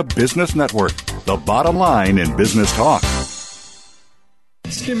America Business Network, the bottom line in business talk.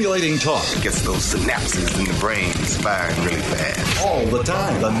 Stimulating talk. It gets those synapses in the brain firing really fast. All the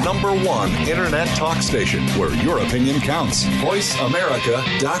time. The number one Internet talk station where your opinion counts.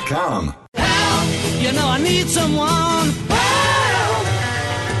 VoiceAmerica.com. Help! You know I need someone. Help!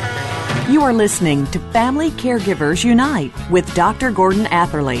 You are listening to Family Caregivers Unite with Dr. Gordon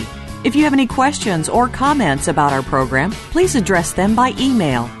Atherley. If you have any questions or comments about our program, please address them by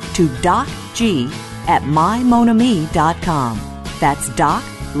email to docg@mymonami.com. That's doc,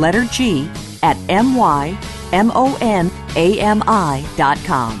 letter G, at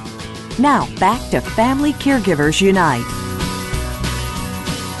mymonami.com. Now, back to Family Caregivers Unite.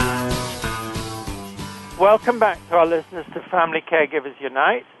 Welcome back to our listeners to Family Caregivers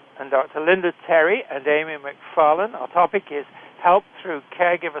Unite and Dr. Linda Terry and Amy McFarlane. Our topic is help through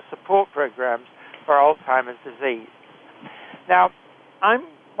caregiver support programs for Alzheimer's disease. Now, I'm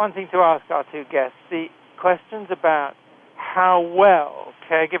wanting to ask our two guests the questions about how well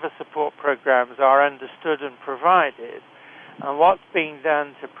caregiver support programs are understood and provided, and what's being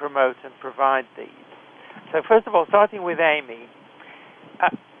done to promote and provide these. So first of all, starting with Amy,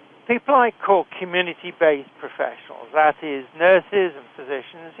 people I call community-based professionals, that is nurses and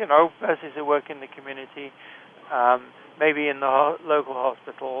physicians, nurses who work in the community, maybe in the local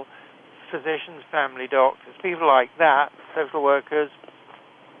hospital, physicians, family doctors, people like that, social workers,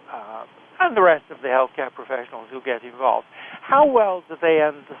 and the rest of the healthcare professionals who get involved. How well do they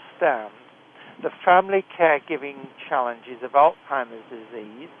understand the family caregiving challenges of Alzheimer's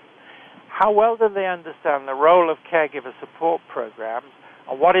disease? How well do they understand the role of caregiver support programs,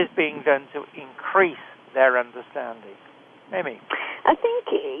 and what is being done to increase their understanding? Amy? I think,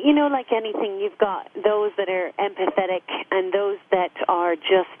 like anything, you've got those that are empathetic and those that are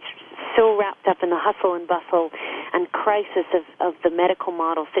just so wrapped up in the hustle and bustle and crisis of the medical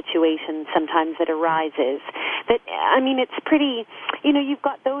model situation sometimes that arises. That, it's pretty, you've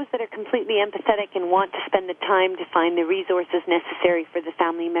got those that are completely empathetic and want to spend the time to find the resources necessary for the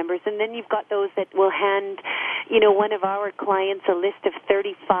family members, and then you've got those that will hand, one of our clients a list of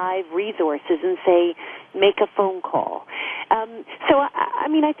 35 resources and say, make a phone call.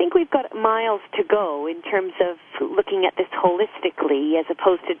 I think we've got miles to go in terms of looking at this holistically as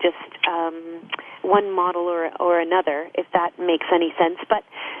opposed to just one model or another, if that makes any sense. But,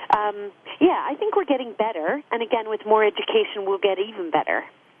 I think we're getting better. And again, with more education, we'll get even better.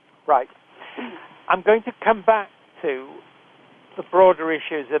 Right. I'm going to come back to the broader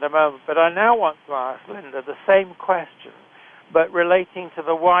issues in a moment, but I now want to ask Linda the same question, but relating to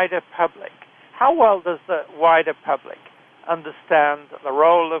the wider public. How well does the wider public understand the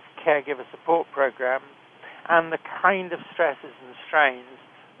role of caregiver support programs and the kind of stresses and strains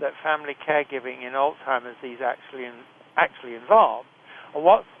that family caregiving in Alzheimer's disease actually involve, and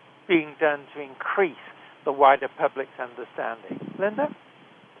what's being done to increase the wider public's understanding? Linda?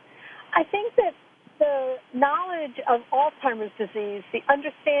 I think that the knowledge of Alzheimer's disease, the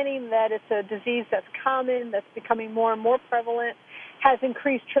understanding that it's a disease that's common, that's becoming more and more prevalent, has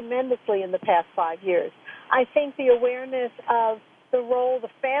increased tremendously in the past 5 years. I think the awareness of the role the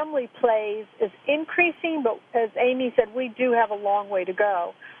family plays is increasing, but as Amy said, we do have a long way to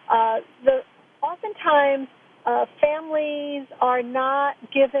go. Oftentimes, families are not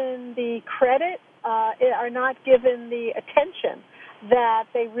given the credit, are not given the attention that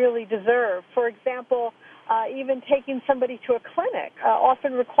they really deserve. For example, even taking somebody to a clinic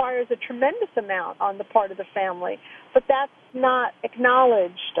often requires a tremendous amount on the part of the family, but that's not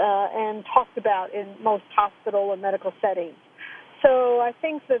acknowledged and talked about in most hospital and medical settings. So I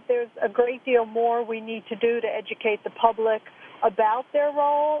think that there's a great deal more we need to do to educate the public about their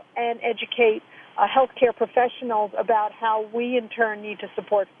role and educate healthcare professionals about how we in turn need to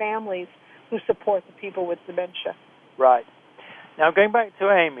support families who support the people with dementia. Right. Now, going back to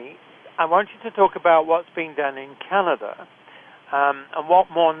Amy, I want you to talk about what's being done in Canada and what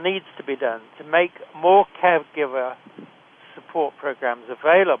more needs to be done to make more caregiver support programs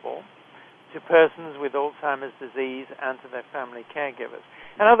available to persons with Alzheimer's disease and to their family caregivers.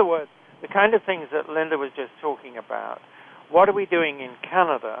 In other words, the kind of things that Linda was just talking about, what are we doing in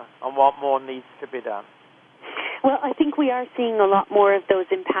Canada and what more needs to be done? Well, I think we are seeing a lot more of those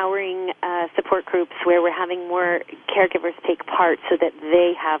empowering support groups where we're having more caregivers take part so that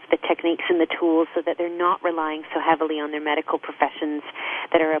they have the techniques and the tools so that they're not relying so heavily on their medical professions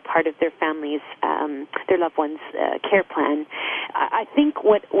that are a part of their families, their loved ones' care plan. I think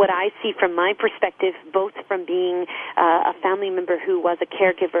what I see from my perspective, both from being a family member who was a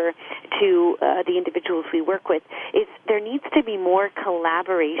caregiver to the individuals we work with, is there needs to be more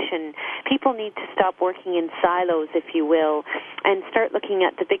collaboration. People need to stop working in silos, if you will, and start looking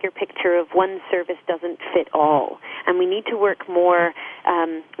at the bigger picture of one service doesn't fit all. And we need to work more,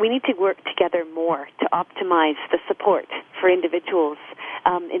 we need to work together more to optimize the support for individuals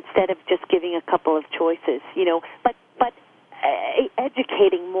instead of just giving a couple of choices, but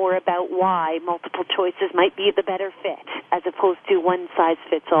educating more about why multiple choices might be the better fit as opposed to one size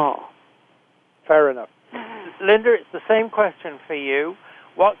fits all. Fair enough. Linda, it's the same question for you.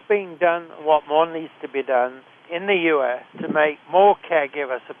 What's being done and what more needs to be done in the U.S. to make more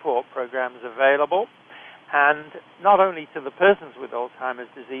caregiver support programs available, and not only to the persons with Alzheimer's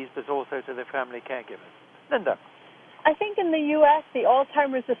disease, but also to their family caregivers? Linda. I think in the U.S., the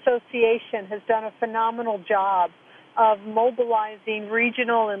Alzheimer's Association has done a phenomenal job of mobilizing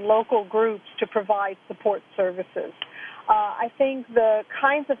regional and local groups to provide support services. I think the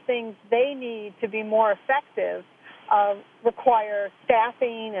kinds of things they need to be more effective require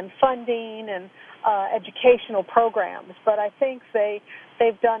staffing and funding and educational programs. But I think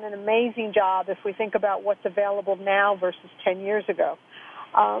they've done an amazing job if we think about what's available now versus 10 years ago.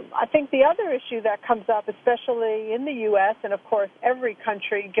 I think the other issue that comes up, especially in the U.S. and, of course, every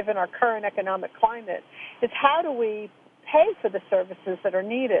country, given our current economic climate, is how do we pay for the services that are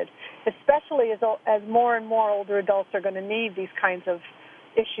needed, especially as more and more older adults are going to need these kinds of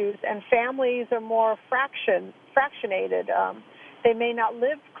issues, and families are more fractionated. They may not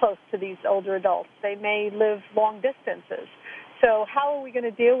live close to these older adults. They may live long distances. So how are we going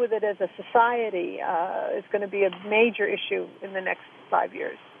to deal with it as a society is going to be a major issue in the next 5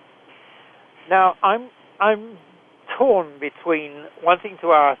 years. Now, I'm torn between wanting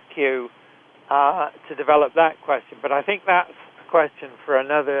to ask you to develop that question, but I think that's a question for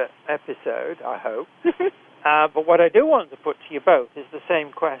another episode, I hope. But what I do want to put to you both is the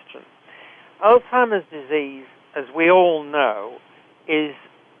same question. Alzheimer's disease, as we all know, is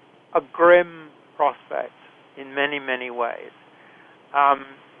a grim prospect in many, many ways.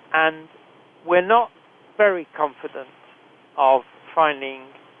 And we're not very confident of finding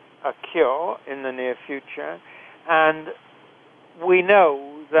a cure in the near future, and we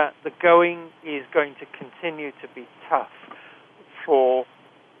know that the going is going to continue to be tough for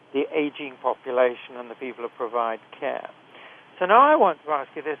the aging population and the people who provide care. So now I want to ask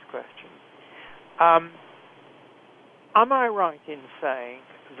you this question. Am I right in saying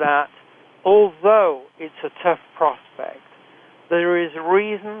that although it's a tough prospect, there is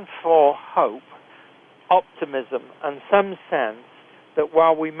reason for hope, optimism, and some sense that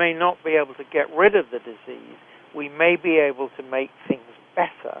while we may not be able to get rid of the disease, we may be able to make things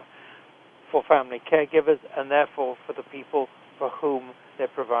better for family caregivers and therefore for the people for whom they're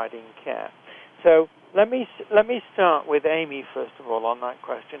providing care? So let me start with Amy, first of all, on that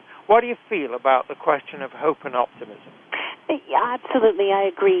question. What do you feel about the question of hope and optimism? Yeah, absolutely, I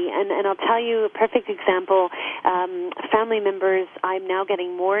agree. And I'll tell you a perfect example. Family members, I'm now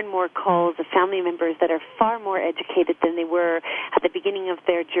getting more and more calls of family members that are far more educated than they were at the beginning of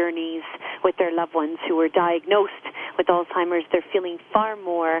their journeys with their loved ones who were diagnosed with Alzheimer's. They're feeling far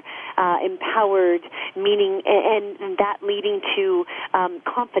more empowered, meaning, and that leading to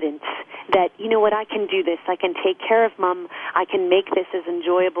confidence that, you know what, I can do this. I can take care of Mom. I can make this as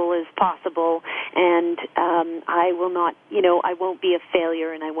enjoyable as possible, and I will not, I won't be a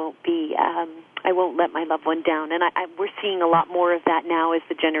failure, and I won't let my loved one down. And we're seeing a lot more of that now as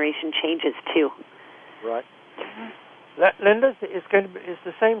the generation changes too. Right. Linda, it's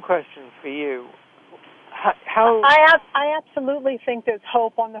the same question for you. How? I absolutely think there's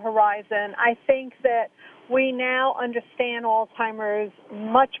hope on the horizon. I think that we now understand Alzheimer's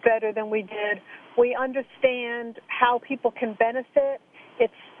much better than we did. We understand how people can benefit.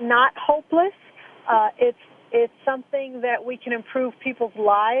 It's not hopeless. It's something that we can improve people's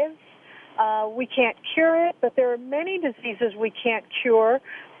lives. We can't cure it, but there are many diseases we can't cure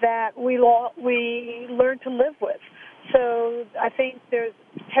that we learn to live with. So I think there's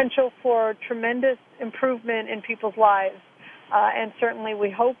potential for tremendous improvement in people's lives, and certainly we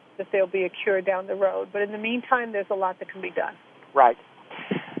hope that there'll be a cure down the road. But in the meantime, there's a lot that can be done. Right.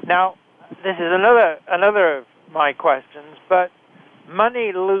 Now, this is another of my questions, but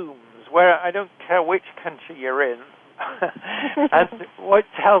money looms where I don't care which country you're in and what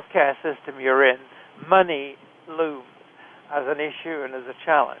healthcare system you're in. Money looms as an issue and as a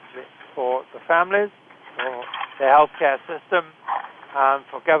challenge for the families, for the healthcare system,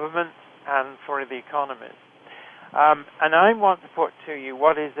 for government, and for the economies. And I want to put to you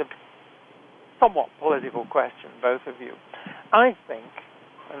what is a somewhat political question, both of you. I think,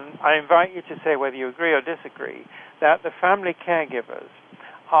 and I invite you to say whether you agree or disagree, that the family caregivers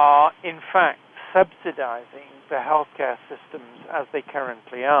are, in fact, subsidizing the healthcare systems as they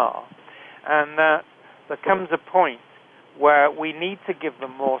currently are, and that there comes a point where we need to give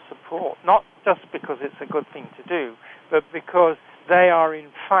them more support, not just because it's a good thing to do, but because they are,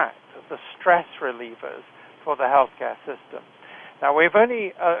 in fact, the stress relievers for the healthcare system. Now, we've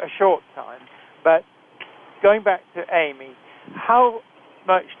only a short time, but going back to Amy, how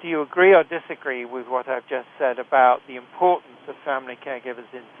much do you agree or disagree with what I've just said about the importance of family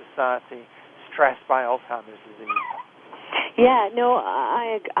caregivers in society stressed by Alzheimer's disease? Yeah, no,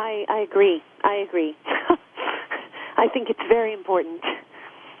 I agree. I agree. I think it's very important.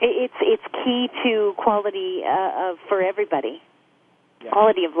 It's key to quality for everybody. Yeah.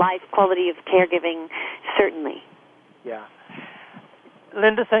 Quality of life, quality of caregiving, certainly. Yeah.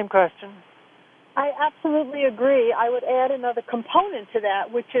 Linda, same question. I absolutely agree. I would add another component to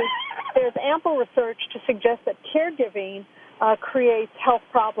that, which is there's ample research to suggest that caregiving creates health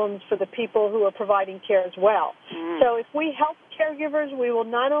problems for the people who are providing care as well. So if we help caregivers, we will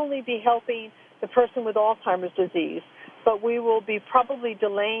not only be helping the person with Alzheimer's disease, but we will be probably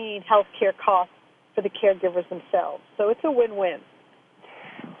delaying health care costs for the caregivers themselves. So it's a win-win.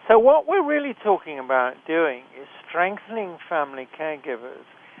 So what we're really talking about doing is strengthening family caregivers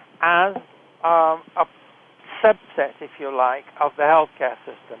as a subset, if you like, of the healthcare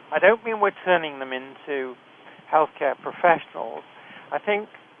system. I don't mean we're turning them into healthcare professionals. I think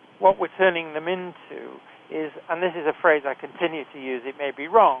what we're turning them into is, and this is a phrase I continue to use, it may be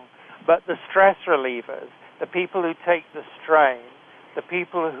wrong, but the stress relievers, the people who take the strain, the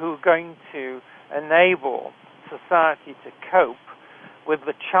people who are going to enable society to cope with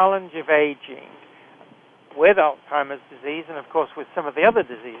the challenge of aging, with Alzheimer's disease, and of course with some of the other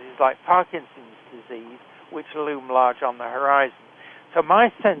diseases like Parkinson's disease, which loom large on the horizon. So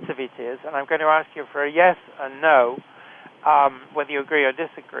my sense of it is, and I'm going to ask you for a yes and no, whether you agree or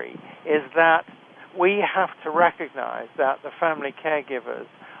disagree, is that we have to recognize that the family caregivers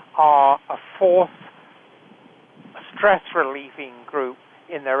are a fourth stress-relieving group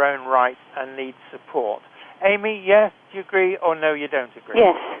in their own right and need support. Amy, yes, do you agree, or no, you don't agree?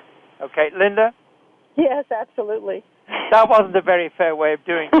 Yes. Okay, Linda? Yes, absolutely. That wasn't a very fair way of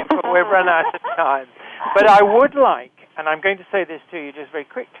doing it, but we've run out of time. But I would like, and I'm going to say this to you just very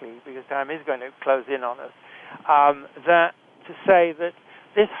quickly, because time is going to close in on us, that to say that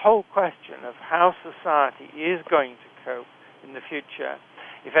this whole question of how society is going to cope in the future,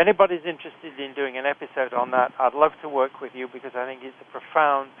 if anybody's interested in doing an episode on that, I'd love to work with you, because I think it's a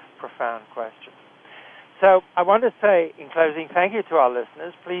profound, profound question. So I want to say, in closing, thank you to our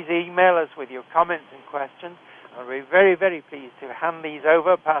listeners. Please email us with your comments and questions. I'll be very, very pleased to hand these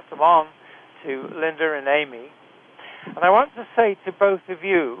over, pass them on to Linda and Amy. And I want to say to both of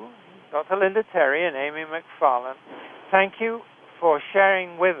you, Dr. Linda Terry and Amy McFarlane, thank you for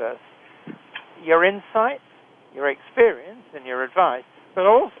sharing with us your insights, your experience, and your advice, but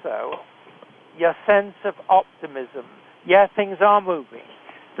also your sense of optimism. Yeah, things are moving.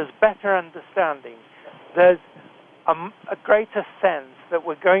 There's better understanding. There's a greater sense that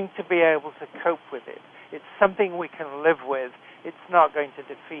we're going to be able to cope with it. It's something we can live with. It's not going to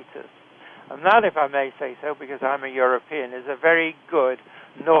defeat us. And that, if I may say so, because I'm a European, is a very good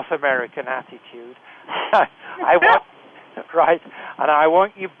North American attitude. I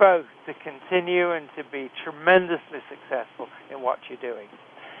want you both to continue and to be tremendously successful in what you're doing.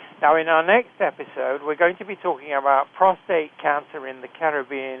 Now, in our next episode, we're going to be talking about prostate cancer in the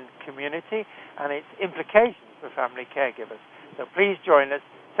Caribbean community and its implications for family caregivers. So please join us,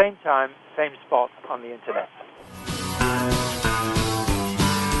 same time, same spot on the Internet.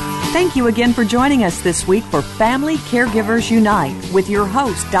 Thank you again for joining us this week for Family Caregivers Unite with your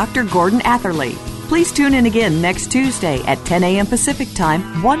host, Dr. Gordon Atherley. Please tune in again next Tuesday at 10 a.m. Pacific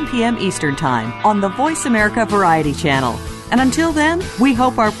Time, 1 p.m. Eastern Time on the Voice America Variety Channel. And until then, we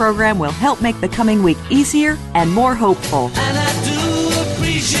hope our program will help make the coming week easier and more hopeful. And I do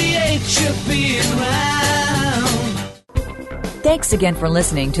appreciate you being around. Thanks again for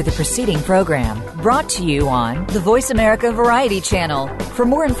listening to the preceding program, brought to you on the Voice America Variety Channel. For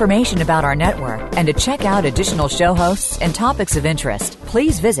more information about our network and to check out additional show hosts and topics of interest,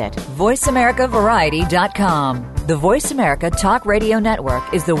 please visit voiceamericavariety.com. The Voice America Talk Radio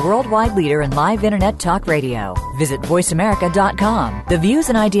Network is the worldwide leader in live Internet talk radio. Visit voiceamerica.com. The views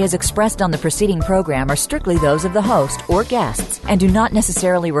and ideas expressed on the preceding program are strictly those of the host or guests and do not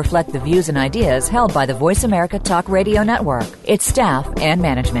necessarily reflect the views and ideas held by the Voice America Talk Radio Network, its staff, and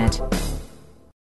management.